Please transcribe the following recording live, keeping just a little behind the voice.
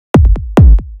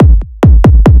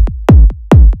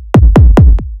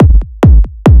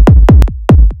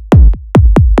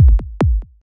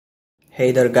Hey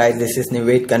there guys, this is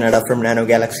Nivet Kannada from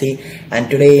Nanogalaxy, and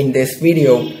today in this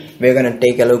video we're gonna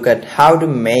take a look at how to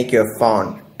make your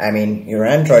phone, your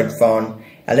Android phone,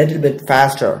 a little bit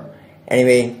faster.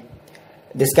 Anyway,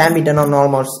 this can be done on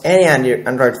almost any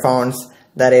Android phones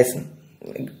that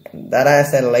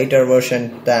has a later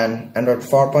version than Android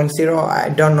 4.0. I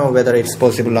don't know whether it's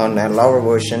possible on a lower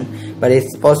version, but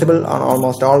it's possible on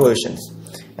almost all versions.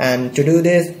 And to do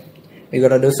this, we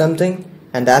gotta do something,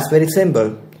 and that's very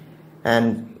simple.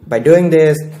 And by doing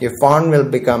this, your phone will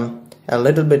become a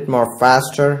little bit more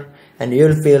faster and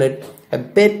you'll feel it a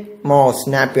bit more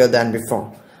snappier than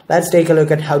before. Let's take a look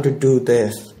at how to do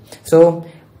this. So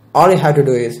all you have to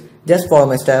do is just follow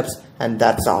my steps, and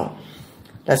that's all.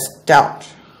 Let's start.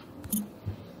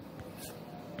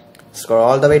 Scroll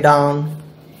all the way down.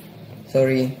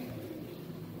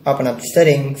 Open up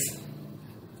settings.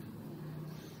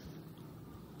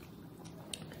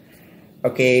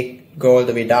 Okay, go all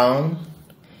the way down.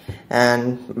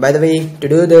 And by the way, to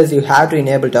do this you have to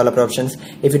enable developer options.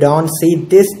 If you don't see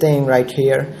this thing right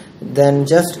here, then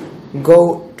just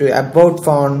go to about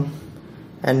phone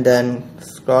and then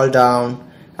scroll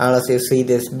down unless you see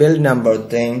this build number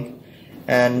thing,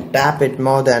 and tap it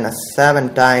more than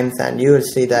 7 times and you will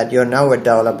see that you're now a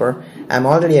developer. I'm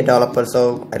already a developer,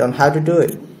 so I don't have to do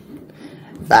it.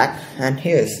 Back, and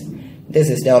this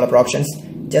is developer options.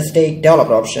 Just take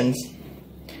developer options,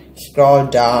 scroll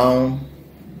down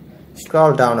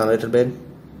a little bit,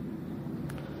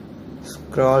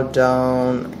 scroll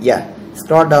down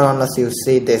unless you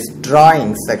see this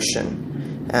drawing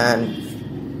section.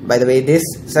 And by the way, this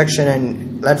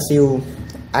section lets you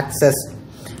access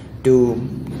to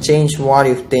change what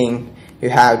you think you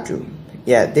have to.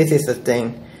 This is the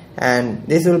thing, and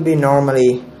this will be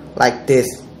normally like this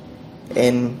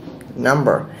in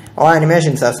number. All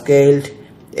animations are scaled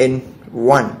in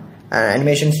 1, and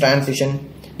animations transition,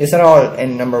 these are all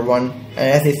in number 1. And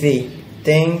as you see,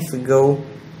 things go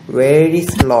very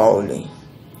slowly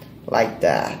like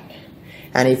that.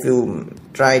 And if you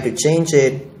try to change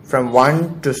it from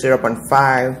 1 to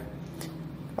 0.5,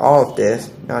 all of this,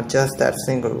 not just that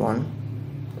single one,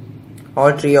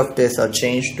 all 3 of this are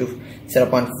changed to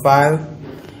 0.5,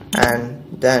 and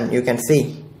then you can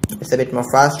see it's a bit more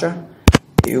faster.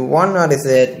 You won't notice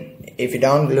it if you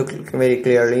don't look very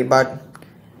clearly, but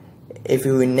if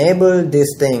you enable these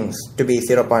things to be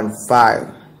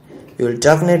 0.5, you will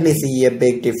definitely see a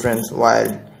big difference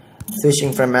while switching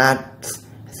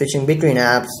between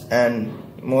apps and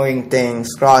moving things,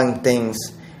 scrolling things.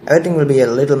 Everything will be a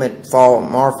little bit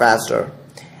more faster.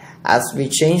 As we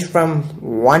change from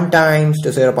 1 times to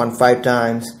 0.5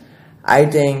 times, I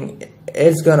think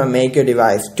it's gonna make your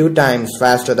device 2 times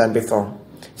faster than before.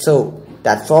 So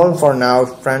that's all for now,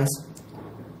 friends.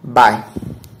 Bye.